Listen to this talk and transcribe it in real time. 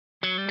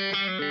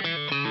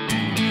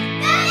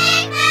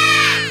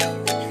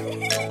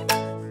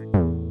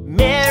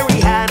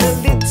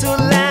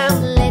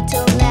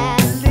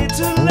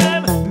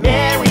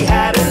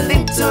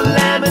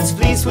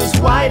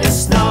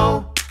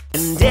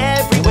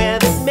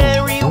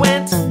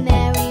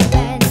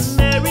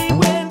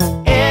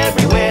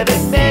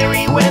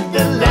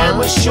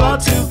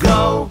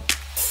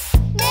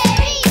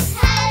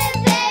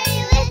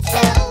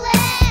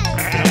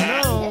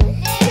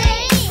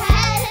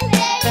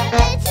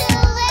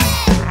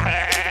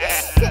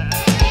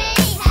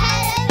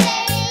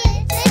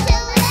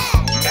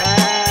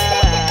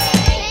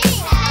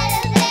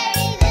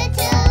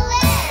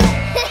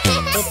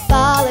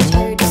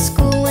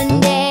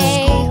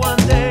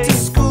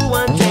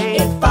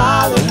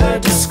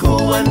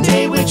one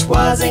day which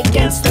was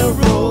against the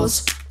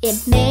rules.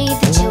 It made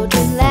the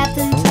children laugh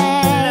and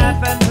play.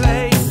 Laugh and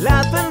play,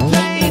 laugh and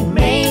play. It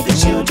made the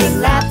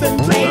children laugh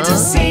and play to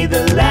see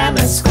the lamb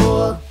at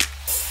school.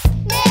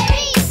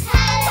 Mary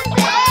had a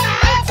very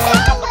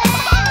little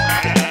lamb.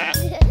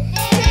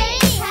 Mary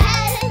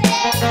had a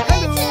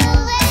very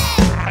little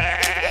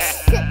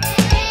lamb.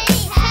 Mary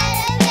had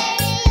a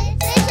very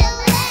little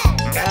lamb.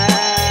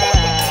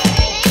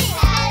 Mary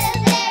had a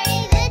very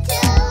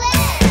little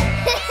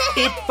lamb.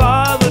 It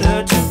followed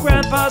her to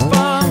Grandpa's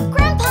farm.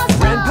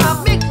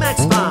 Grandpa Mik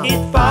Mak's farm.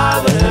 It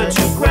followed her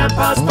to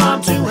Grandpa's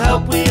farm to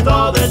help with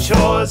all the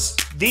chores.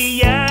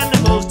 The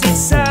animals did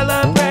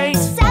celebrate.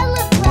 Celebrate.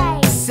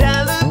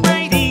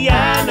 The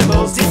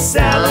animals did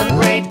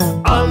celebrate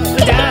on the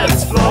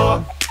dance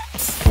floor.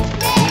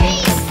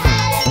 Mary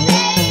had a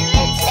very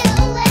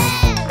little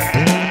lamb.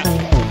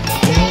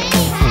 Mary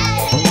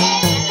had a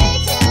very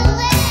little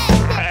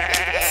lamb. Mary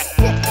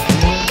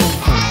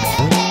had a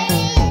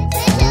very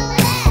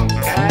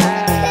little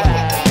lamb.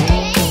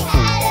 Mary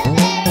had a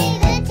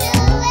very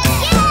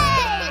little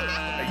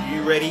lamb. Are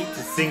you ready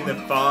to sing the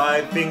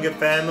Five-Finger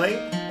Family?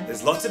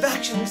 There's lots of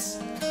actions.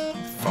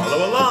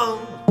 Follow along.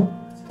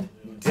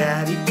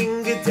 Daddy finger,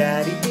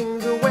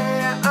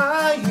 where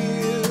are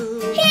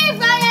you? Here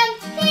I am,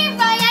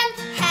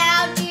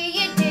 how do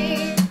you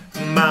do?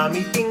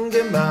 Mommy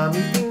finger,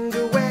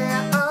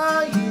 where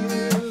are you?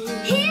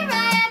 Here I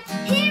am,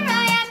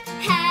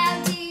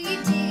 how do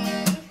you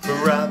do?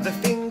 Brother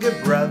finger,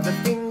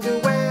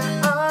 where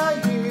are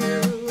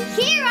you?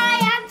 Here I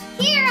am,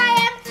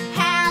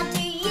 how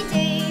do you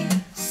do?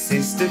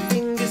 Sister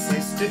finger,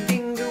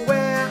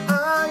 where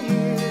are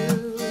you?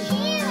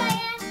 Here I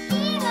am,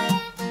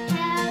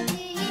 how do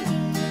you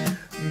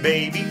do?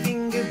 Baby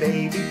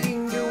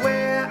finger,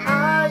 where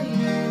are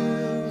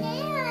you?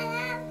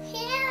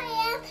 Here I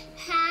am,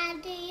 how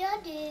do you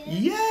do?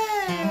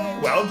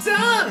 Yeah! Well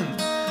done!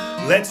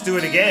 Let's do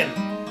it again.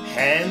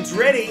 Hands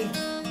ready.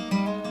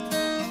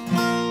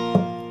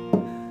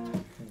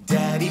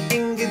 Daddy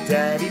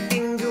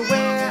finger,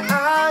 where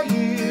are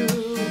you?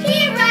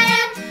 Here I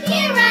am,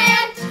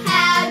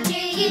 how do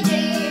you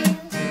do?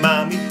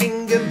 Mommy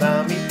finger,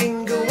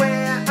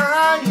 where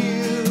are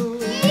you?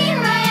 Here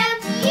I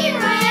am,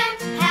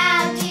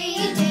 how do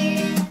you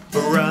do?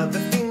 Brother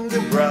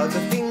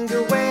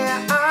finger,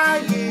 where are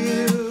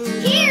you?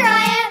 Here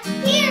I am,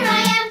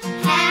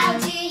 how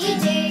do you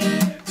do?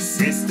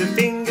 Sister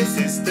finger,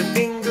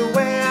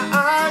 where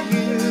are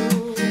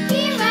you?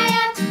 Here I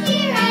am,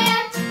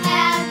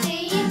 how do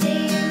you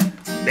do?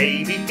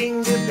 Baby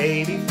finger,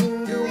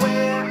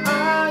 where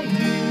are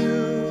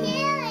you?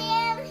 Here I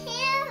am,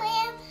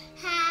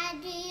 how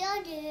do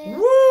you do?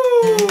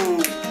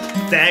 Woo!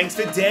 Thanks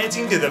for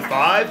dancing to the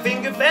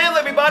Five-Finger Family,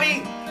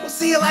 everybody. We'll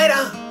see you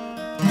later.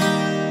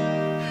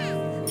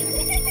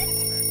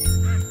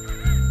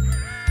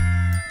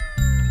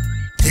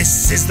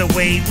 This is the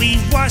way we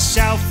wash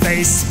our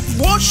face.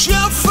 Wash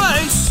our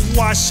face.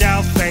 Wash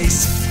our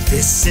face.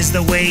 This is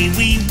the way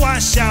we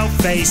wash our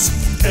face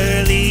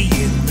early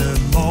in the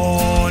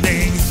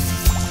morning.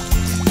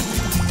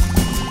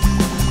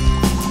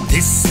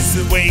 This is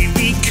the way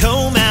we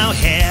comb our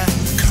hair.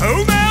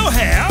 Comb our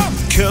hair.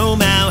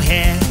 Comb our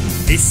hair.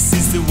 This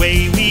is the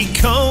way we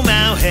comb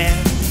our hair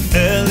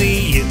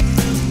early in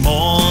the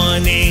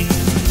morning.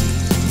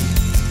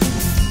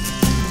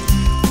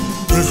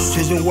 This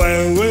is the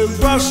way we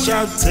brush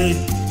our teeth.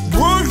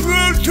 Brush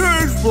our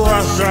teeth.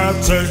 Brush our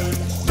teeth.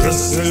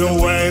 This is the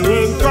way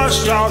we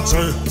brush our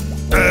teeth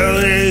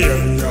early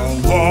in the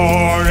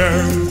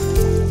morning.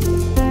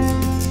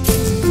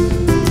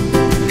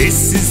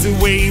 This is the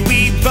way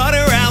we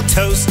butter our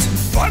toast.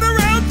 Butter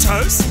our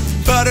toast.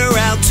 Butter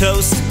our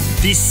toast.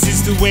 This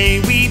is the way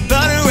we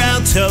butter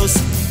our toast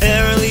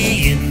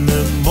early in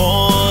the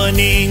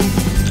morning.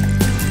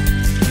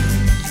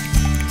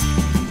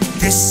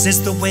 This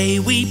is the way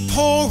we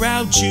pour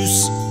our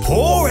juice.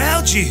 Pour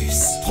our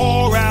juice.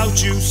 Pour our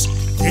juice.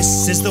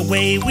 This is the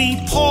way we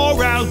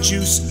pour our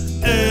juice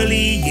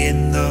early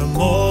in the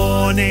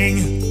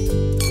morning.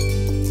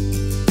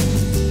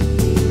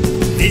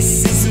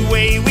 This is the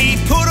way we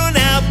put on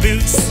our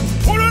boots.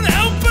 Put on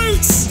our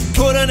boots.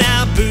 Put on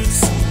our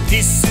boots.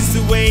 This is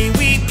the way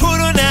we put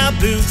on our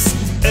boots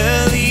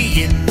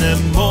early in the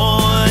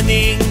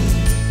morning.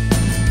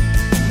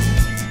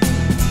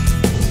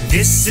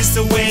 This is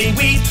the way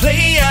we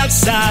play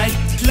outside.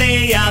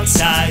 Play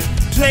outside.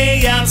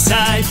 Play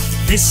outside.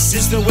 This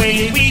is the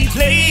way we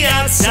play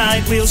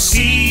outside. We'll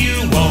see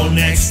you all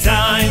next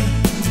time.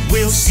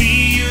 We'll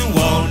see you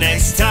all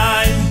next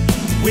time.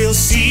 We'll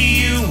see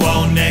you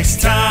all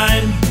next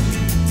time.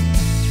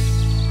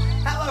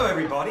 Hello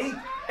everybody,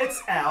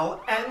 it's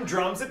Al and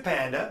Drums at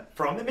Panda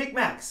from the Mik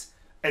Maks.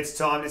 It's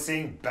time to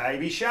sing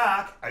Baby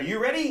Shark. Are you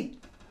ready?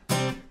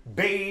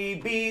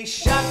 Baby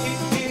shark,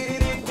 do do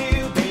do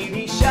do,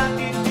 baby shark,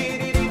 do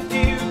do do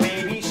do,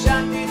 baby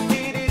shark, do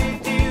do do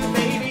do,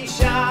 baby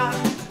shark.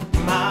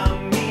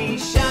 Mommy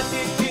shark,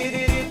 do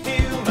do do do,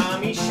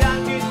 mommy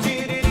shark, do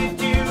do do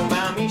do,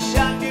 mommy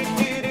shark, do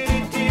do do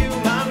do,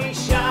 mommy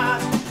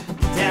shark.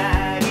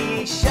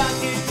 Daddy shark,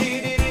 do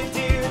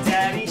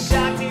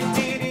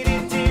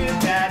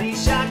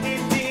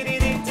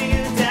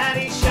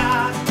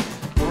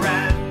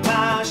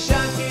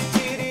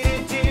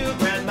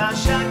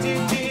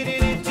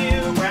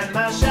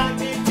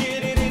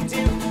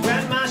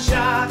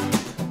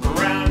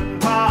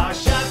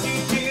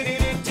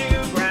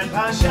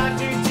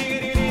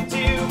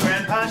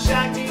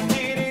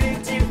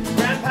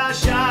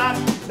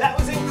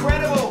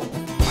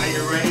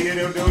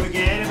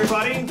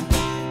everybody.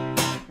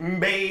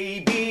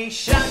 Baby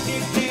shark, do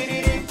do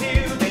do do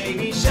do.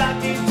 Baby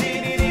shark, do do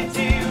do do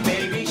do.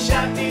 Baby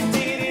shark, do do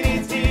do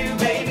do do.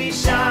 Baby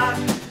shark.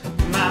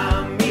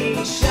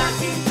 Mommy shark,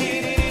 do do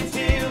do do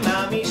do.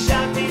 Mommy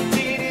shark, do do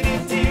do do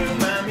do.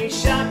 Mommy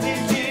shark, do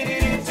do do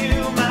do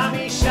do.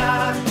 Mommy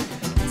shark.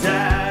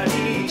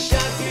 Daddy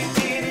shark, do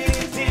do do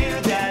do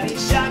do. Daddy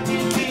shark, do do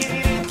do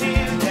do do.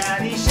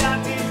 Daddy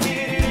shark, do do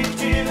do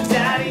do do.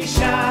 Daddy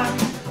shark.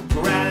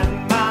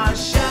 Grandma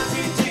shark,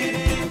 do do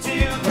do do.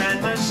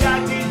 Grandma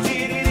shark, do do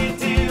do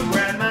do.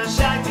 Grandma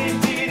shark, do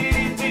do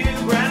do do.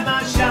 Grandma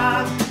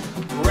shark.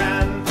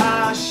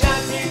 Grandpa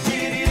shark, do do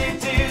do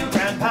do.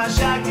 Grandpa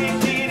shark, do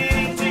do do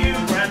do.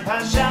 Grandpa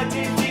shark,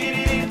 do do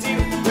do do.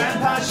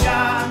 Grandpa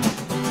shark.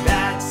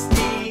 That's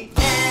the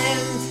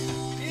end.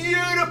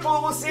 Beautiful.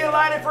 We'll see you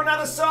later for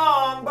another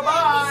song. Bye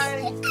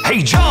bye.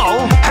 Hey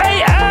Joel!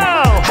 Hey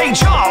Al! Hey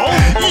Joel!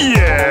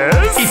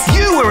 Yes? If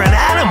you were an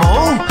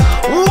animal,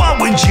 what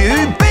would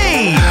you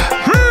be?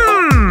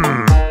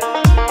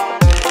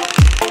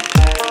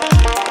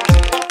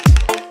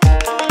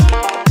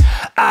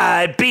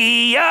 I'd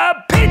be a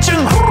pigeon,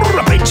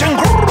 a pigeon,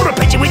 a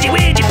pigeon, widgy,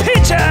 widgy,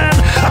 pigeon.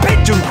 A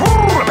pigeon,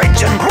 a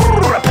pigeon,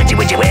 a pigeon,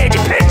 widgy, widgy,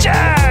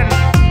 pigeon.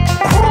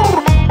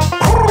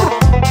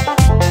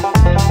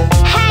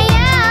 Hey,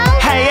 Al.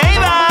 Hey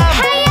Ava!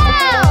 Hey,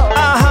 Al.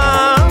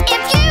 Uh-huh.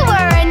 If you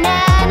were an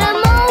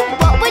animal,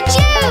 what would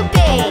you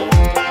be?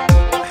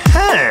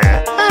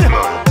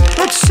 Animal.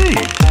 Let's see.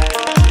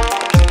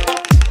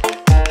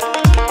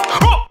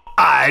 Oh,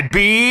 I'd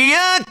be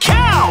a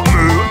cow.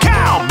 Moo, a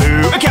cow,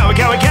 moo, a cow, a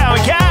cow, a cow, a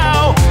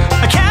cow.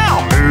 A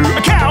cow, moo,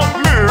 a cow,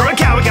 moo, a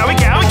cow, a cow, a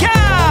cow, a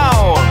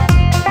cow.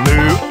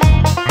 Moo,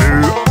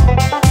 moo.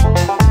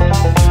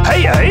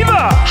 Hey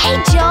Ava! Hey,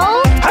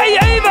 Joel. Hey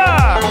Ava!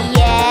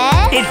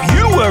 Yes? If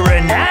you were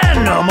an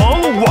animal,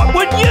 what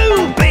would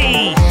you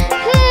be?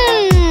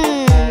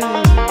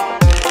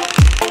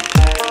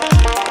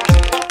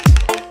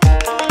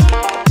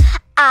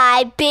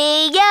 I'd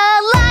be a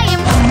lion,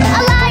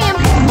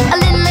 a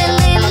little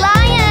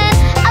lion,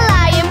 a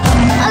lion,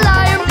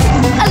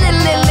 a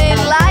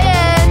little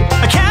lion.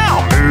 A cow,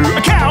 moo,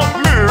 a cow,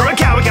 moo, a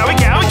cow, a cow, a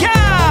cow, a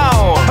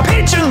cow. A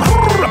pigeon,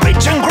 a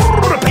pigeon,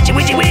 a pigeon,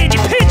 widgy, widgy,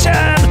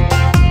 pigeon.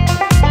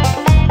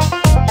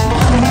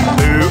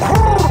 Moo.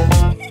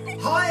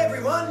 Hi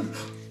everyone!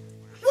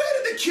 Where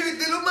did the cute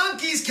little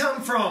monkeys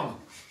come from?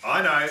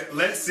 I know,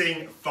 let's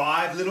sing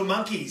 5 Little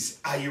Monkeys.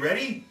 Are you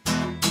ready?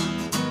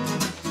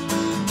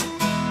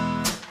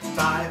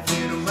 5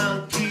 little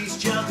monkeys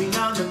jumping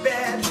on the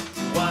bed.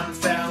 One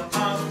fell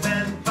off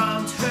and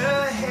bumped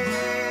her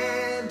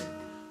head.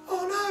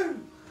 Oh no!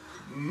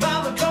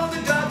 Mama called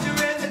the doctor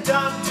and the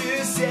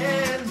doctor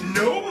said,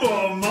 no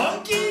more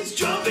monkeys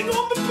jumping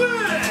on the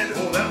bed!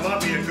 Oh, that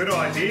might be a good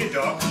idea,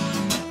 Doc.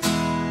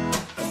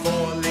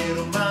 4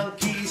 little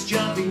monkeys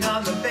jumping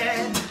on the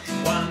bed.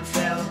 One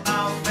fell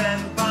off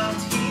and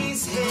bumped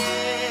his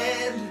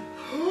head.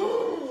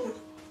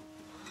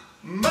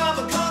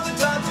 Mama called the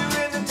doctor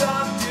and the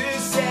doctor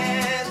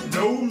said,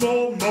 no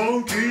more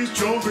monkeys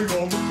jumping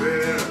on the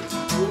bed.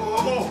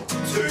 Oh,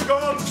 2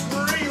 gone,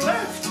 3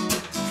 left.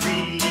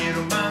 3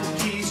 little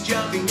monkeys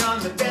jumping on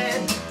the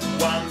bed.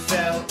 One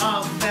fell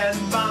off and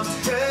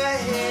bumped her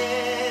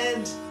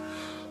head.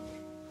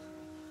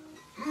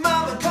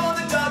 Mama called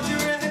the doctor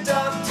and the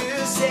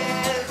doctor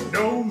said,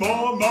 no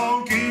more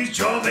monkeys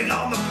jumping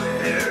on the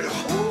bed.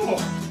 Oh,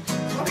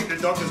 I think the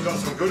doctor's got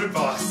some good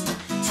advice.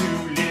 2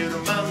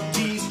 little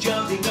monkeys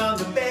jumping on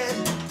the bed.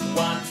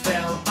 One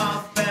fell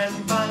off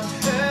and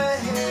bumped her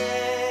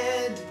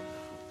head.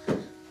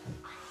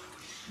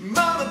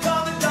 Mama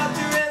called the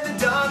doctor and the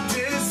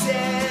doctor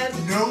said,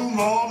 no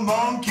more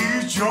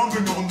monkeys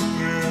jumping on the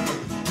bed.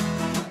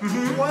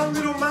 1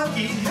 little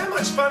monkey. How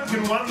much fun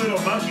can 1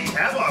 little monkey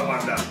have, I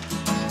wonder?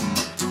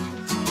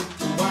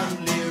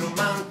 1 little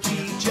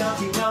monkey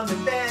jumping on the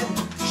bed.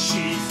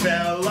 She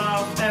fell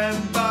off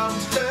and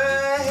bumped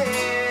her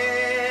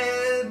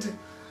head.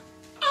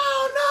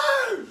 Oh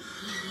no!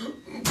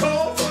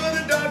 Call for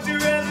the doctor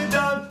and the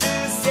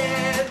doctor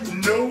said,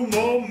 no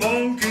more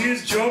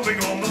monkeys jumping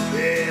on the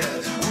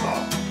bed.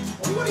 Oh,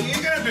 what are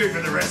you going to do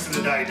for the rest of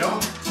the day,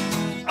 Doc?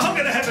 I'm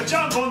going to have a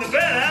jump on the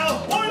bed,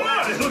 Al. Why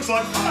not? It looks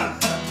like fun.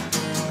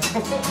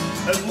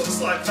 It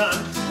looks like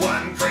fun.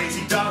 1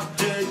 crazy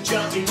doctor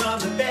jumping on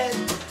the bed.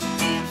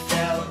 He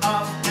fell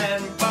off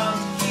and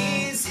bumped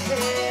his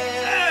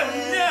head. Oh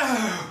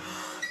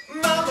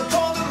no! Mama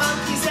called the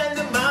monkeys and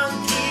the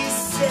monkeys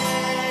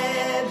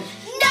said,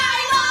 no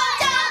more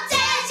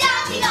doctors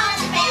jumping on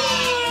the bed.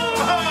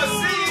 Oh,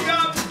 see you,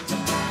 Doc.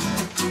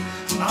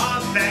 Oh,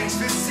 thanks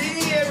for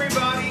singing,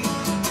 everybody.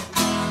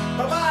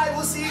 Bye-bye.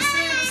 We'll see you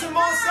soon with some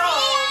more songs.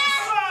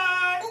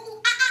 Bye.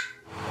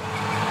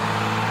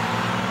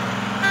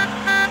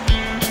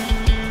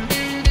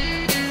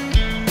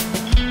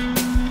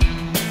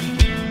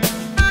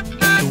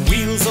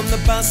 On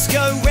the bus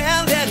go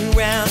round and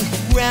round,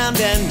 round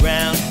and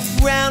round,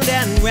 round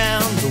and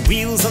round. The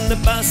wheels on the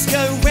bus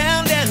go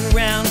round and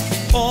round,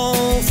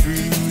 all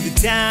through the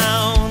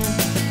town.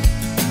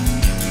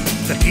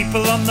 The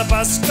people on the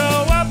bus go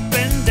up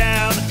and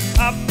down,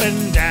 up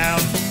and down,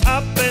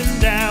 up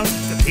and down.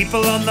 The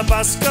people on the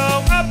bus go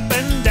up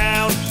and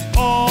down,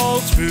 all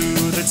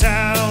through the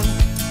town.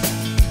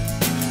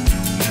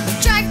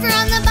 Driver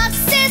on the bus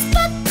says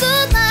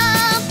buckle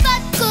up,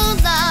 buckle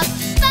up,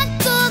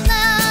 buckle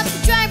up.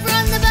 The driver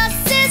on the bus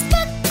says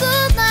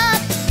buckle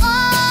up,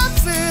 all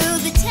through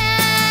the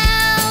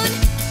town.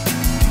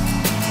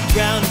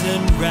 Round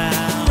and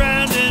round,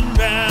 round and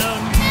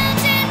round,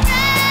 round and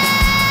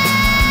round.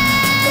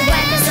 The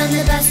wipers on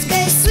the bus go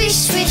swish,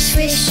 swish,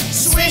 swish,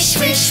 swish,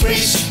 swish,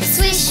 swish,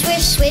 swish,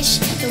 swish, swish.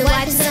 The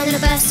wipers on the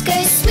bus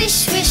go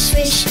swish, swish,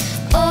 swish,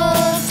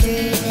 all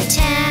through the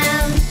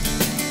town.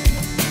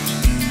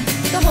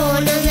 The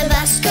horn on the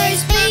bus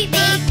goes beep,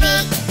 beep,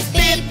 beep,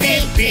 beep,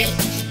 beep, beep,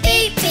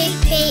 beep, beep,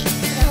 beep.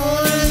 The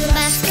horn on the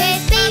bus goes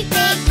beep,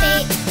 beep,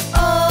 beep,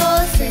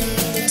 all through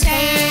the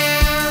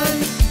town.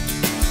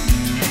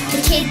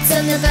 The kids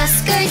on the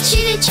bus go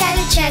chitter,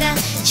 chatter, chatter,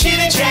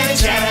 chitter, chatter,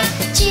 chatter,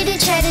 chitter,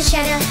 chatter,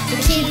 chatter.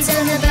 The kids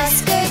on the bus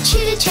go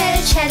chitter,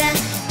 chatter, chatter,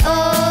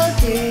 all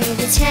through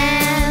the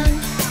town.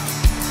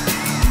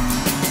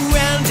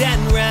 round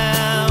and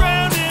round,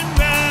 round and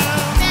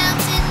round,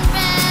 Round and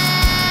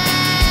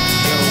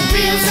round. The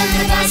wheels on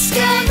the bus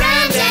go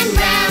round and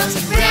round,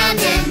 round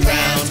and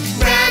round,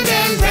 round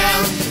and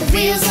round. The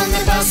wheels on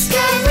the bus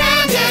go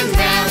round and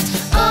round,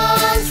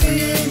 all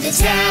through the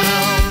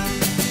town.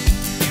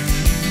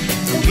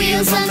 The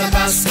wheels on the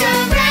bus go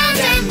round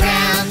and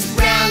round,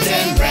 round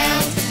and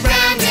round,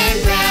 round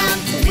and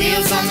round. The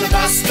wheels on the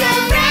bus go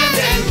round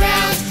and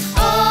round,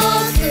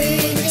 all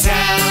through the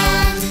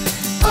town,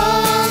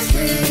 all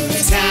through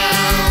the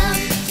town,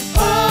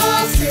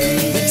 all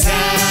through the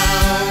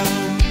town.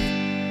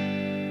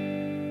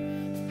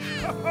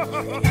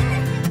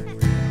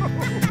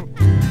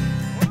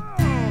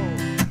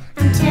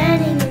 I'm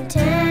turning and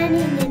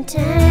turning and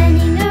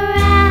turning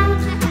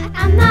around.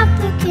 I'm not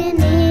looking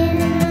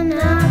in and I'm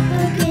not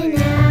looking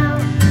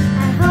out.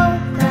 I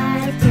hope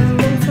I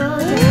don't fall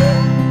down.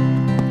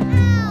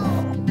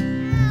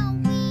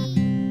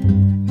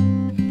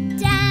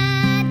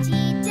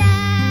 Daddy,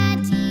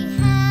 Daddy,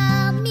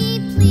 help me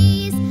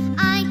please.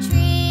 I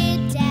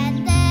tripped and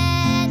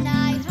then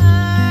I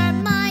hurt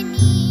my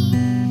knee.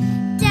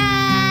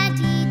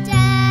 Daddy,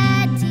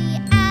 Daddy,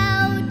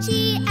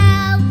 ouchie,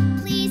 ow.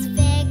 Please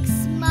fix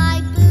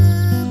my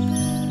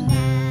boo-boo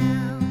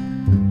now.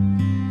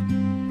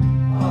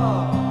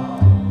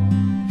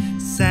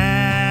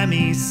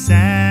 Sammy,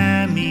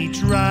 Sammy,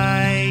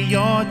 dry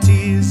your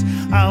tears.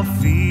 I'll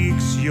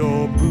fix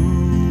your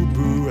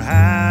boo-boo,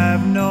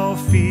 have no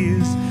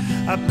fears.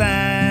 A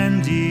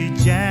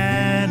bandage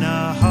and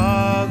a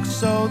hug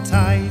so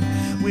tight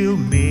will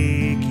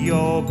make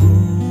your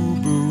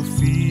boo-boo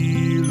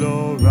feel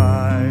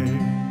alright.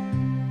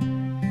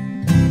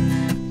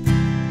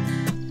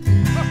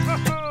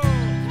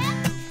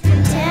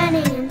 I'm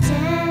turning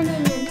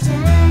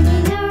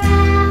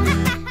around.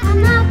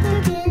 I'm not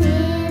looking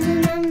in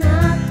and I'm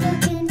not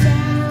looking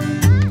down.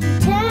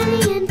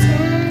 Turning and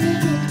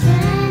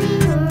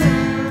turning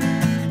around.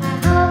 I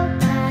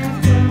hope I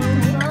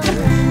don't fall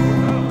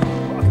down.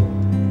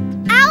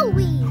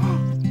 Owie!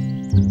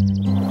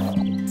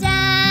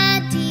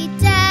 Daddy,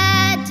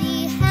 Daddy,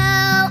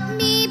 help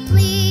me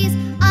please.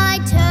 I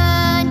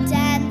turned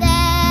and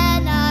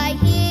then I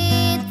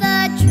hit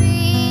the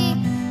tree.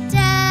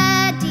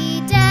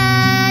 Daddy,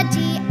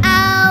 Daddy,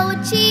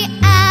 ouchie,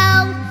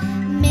 ow.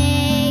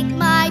 Make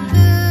my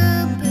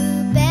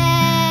boo-boo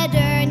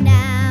better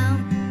now.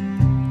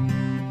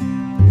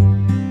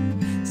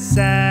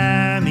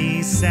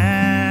 Sammy,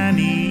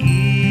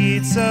 Sammy,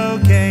 it's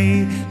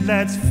okay.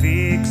 Let's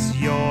fix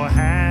your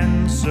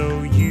hand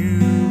so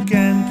you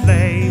can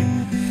play.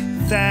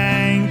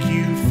 Thank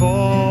you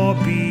for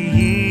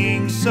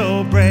being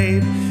so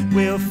brave.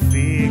 We'll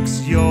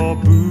fix your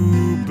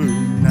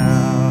boo-boo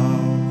now.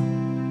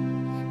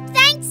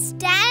 Thanks,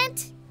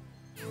 Dad.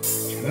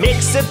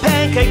 Mix a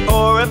pancake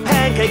or a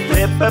pancake,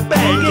 flip a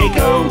pancake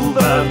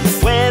over.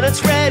 When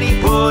it's ready,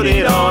 put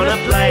it on a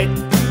plate.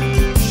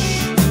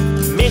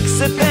 Mix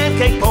a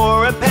pancake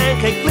or a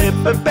pancake, flip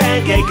a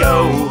pancake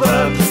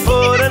over.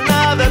 Put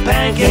another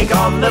pancake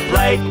on the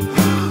plate.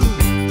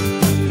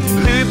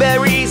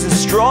 Blueberries and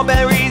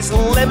strawberries,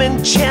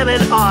 lemon jam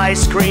and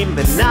ice cream,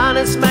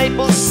 bananas,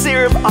 maple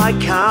syrup, I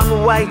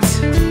can't wait.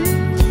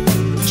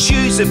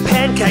 Choose a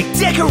pancake,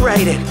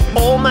 decorate it,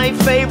 all my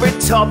favorite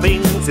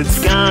toppings. It's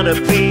gonna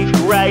be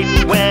great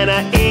when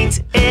I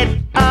eat it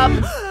up.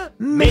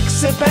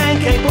 Mix a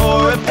pancake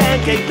or a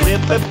pancake,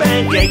 flip a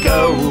pancake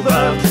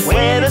over.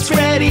 When it's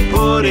ready,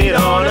 put it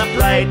on a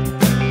plate.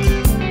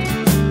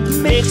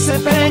 Mix a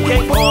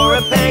pancake or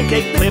a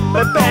pancake, flip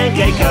a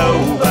pancake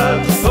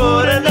over.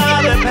 Put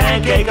another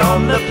pancake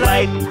on the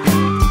plate.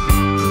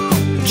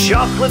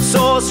 Chocolate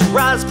sauce,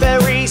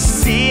 raspberry,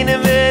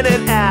 cinnamon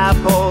and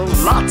apple.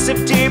 Lots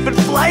of different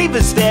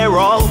flavors, they're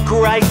all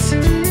great.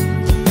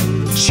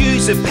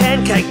 Choose a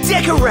pancake,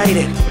 decorate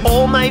it,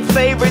 all my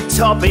favorite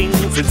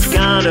toppings. It's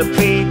gonna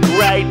be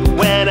great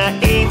when I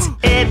eat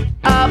it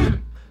up.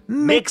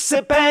 Mix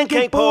a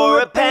pancake,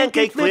 pour a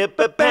pancake, flip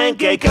a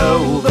pancake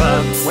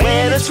over.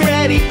 When it's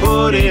ready,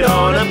 put it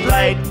on a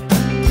plate.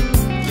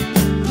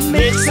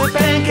 Mix a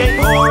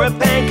pancake, pour a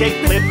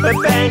pancake, flip a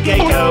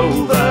pancake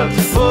over.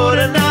 Put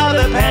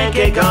another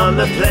pancake on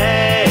the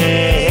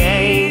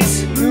plate.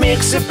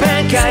 Mix a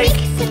pancake,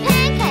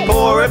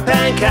 pour a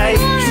pancake,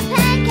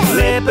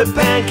 flip a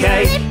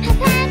pancake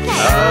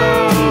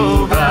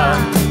over.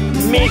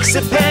 Mix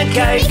a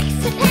pancake,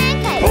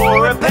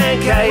 pour a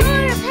pancake,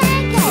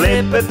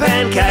 flip a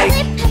pancake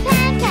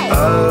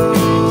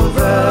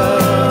over.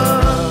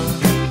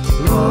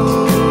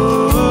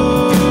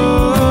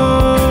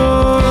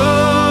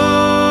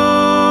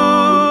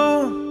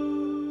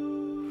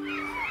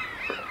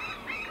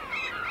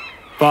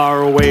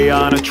 Far away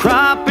on a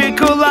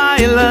tropical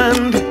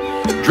island,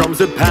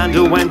 Drums a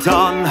Panda went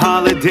on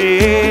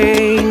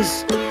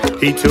holidays.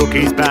 He took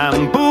his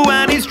bamboo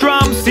and his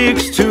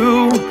drumsticks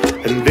too,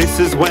 and this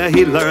is where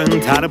he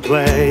learned how to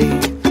play.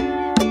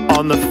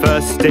 On the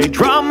first day,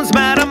 Drums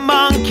met a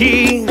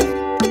monkey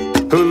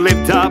who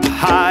lived up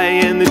high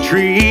in the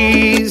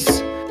trees.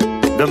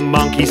 The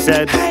monkey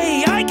said,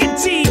 "Hey, I can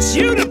teach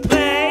you to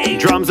play."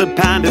 Drums a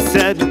Panda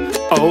said,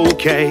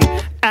 "Okay."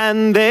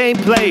 And they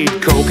played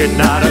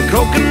coconut, a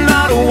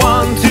coconut,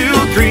 1, 2,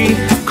 3.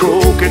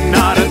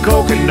 Coconut, a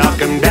coconut,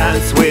 come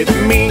dance with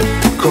me.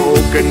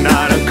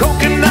 Coconut, a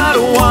coconut,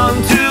 1,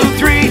 2,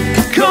 3.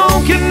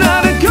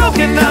 Coconut, a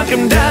coconut,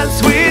 come dance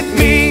with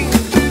me.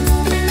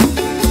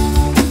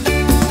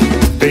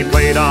 They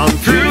played on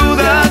through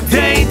the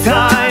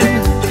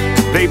daytime,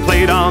 they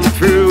played on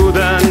through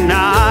the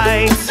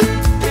night.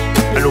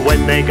 And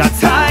when they got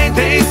tired,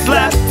 they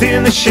slept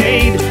in the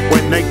shade.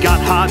 When they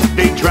got hot,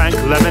 they drank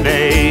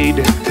lemonade.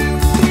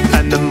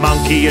 And the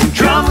monkey and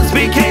Drums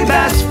became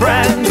best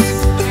friends,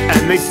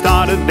 and they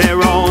started their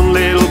own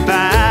little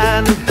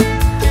band.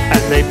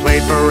 And they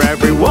played for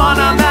everyone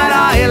on that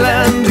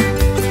island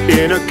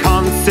in a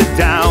concert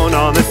down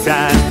on the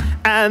sand.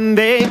 And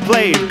they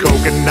played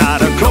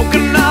coconut, a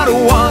coconut,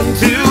 1,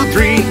 2,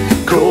 3.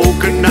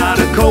 Coconut,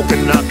 a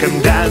coconut, come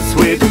dance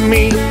with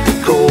me.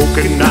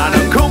 Coconut,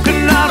 a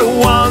coconut,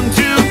 1,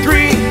 2,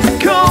 3.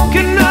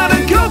 Coconut, a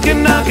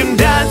coconut, come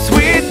dance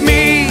with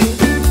me.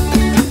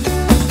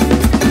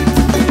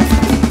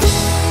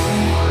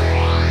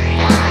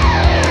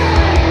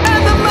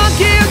 And the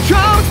monkey and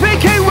Drums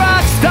became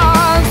rock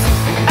stars,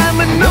 and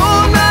were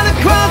known right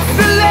across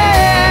the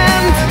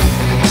land.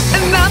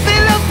 And now they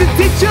love to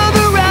teach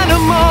other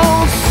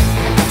animals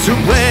to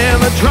play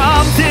the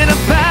drums in a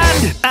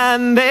band.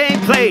 And they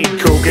played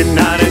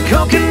coconut, a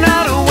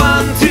coconut,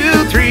 1,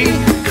 2, 3.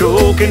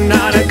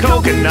 Coconut, a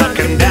coconut,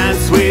 come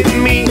dance with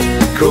me.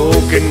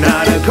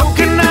 Coconut, a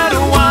coconut,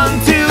 1,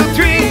 2,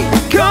 3.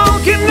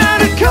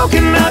 Coconut, a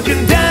coconut,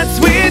 come dance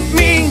with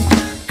me.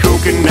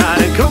 Coconut,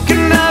 a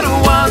coconut,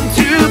 1,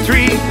 2,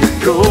 3.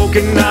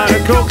 Coconut, a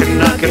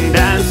coconut, come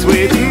dance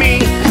with me.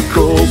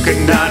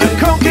 Coconut, a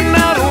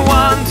coconut,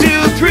 1,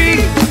 2, 3.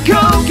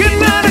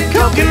 Coconut, a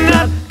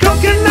coconut,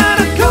 coconut,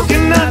 a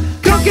coconut,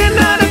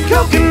 coconut, a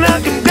coconut,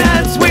 come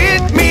dance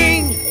with me.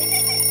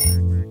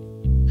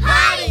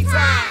 Party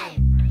time!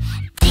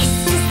 This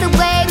is the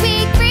way we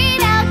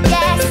greet our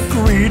guests.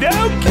 Greet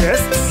our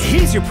guests.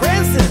 Here's your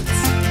presents.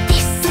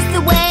 This is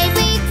the way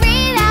we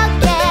greet our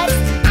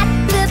guests at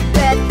the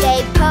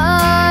birthday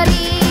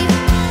party.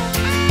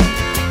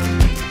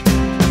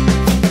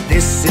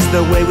 This is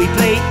the way we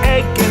play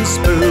egg and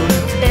spoon.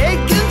 Egg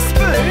and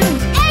spoon.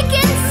 Egg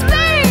and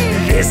spoon!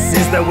 This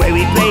is the way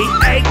we play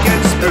egg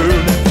and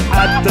spoon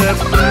at the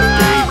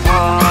birthday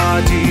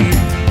party.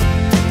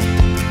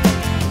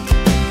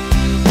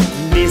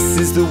 This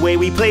is the way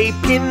we play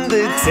pin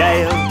the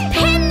tail.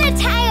 Pin the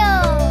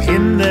tail!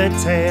 Pin the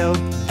tail.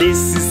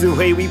 This is the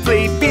way we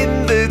play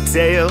pin the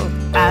tail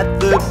at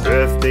the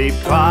birthday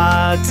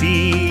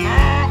party.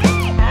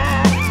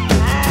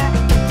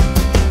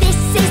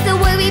 This is the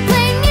way we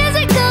play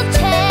musical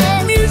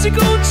chairs.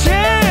 Musical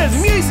chairs.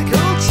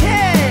 Musical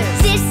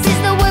chairs. This is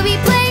the way we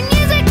play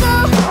musical.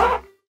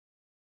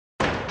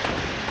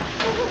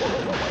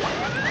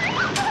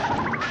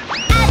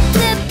 At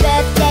the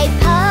birthday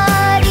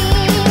party.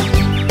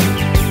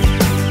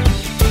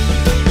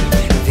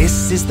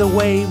 This is the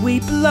way we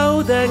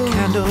blow the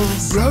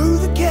candles. Blow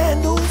the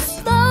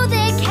candles. Blow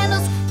the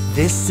candles.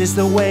 This is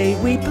the way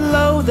we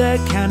blow the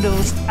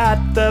candles at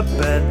the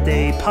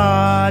birthday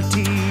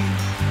party.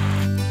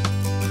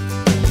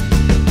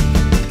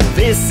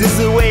 This is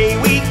the way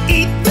we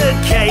eat the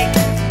cake.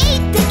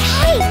 Eat the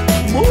cake.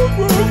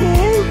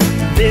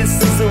 This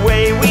is the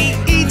way we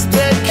eat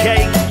the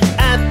cake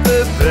at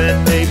the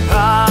birthday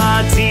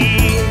party.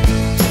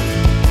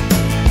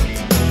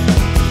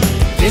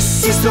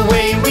 This is the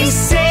way we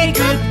say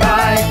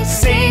goodbye,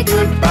 say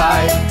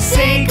goodbye,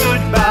 say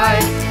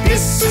goodbye.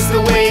 This is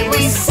the way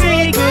we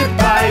say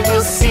goodbye.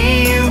 We'll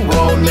see you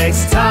all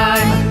next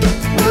time.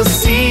 We'll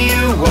see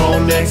you all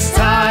next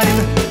time.